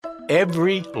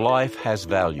Every life has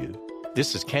value.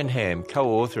 This is Ken Ham,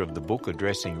 co-author of the book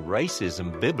addressing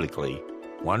racism biblically,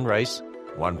 One Race,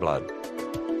 One Blood.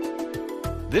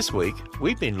 This week,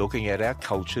 we've been looking at our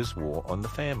culture's war on the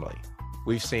family.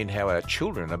 We've seen how our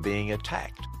children are being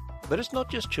attacked. But it's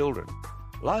not just children.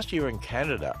 Last year in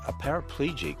Canada, a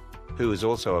paraplegic, who is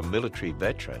also a military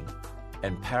veteran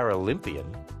and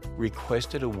Paralympian,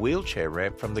 requested a wheelchair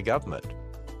ramp from the government.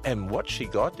 And what she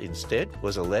got instead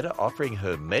was a letter offering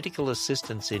her medical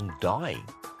assistance in dying.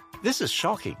 This is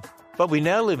shocking, but we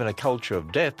now live in a culture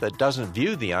of death that doesn't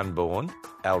view the unborn,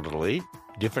 elderly,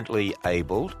 differently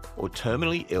abled, or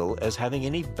terminally ill as having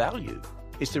any value.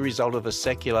 It's the result of a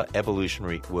secular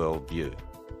evolutionary worldview.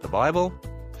 The Bible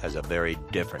has a very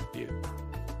different view.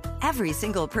 Every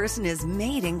single person is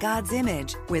made in God's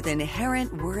image with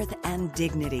inherent worth and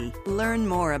dignity. Learn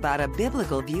more about a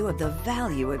biblical view of the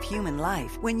value of human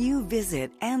life when you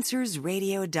visit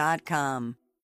AnswersRadio.com.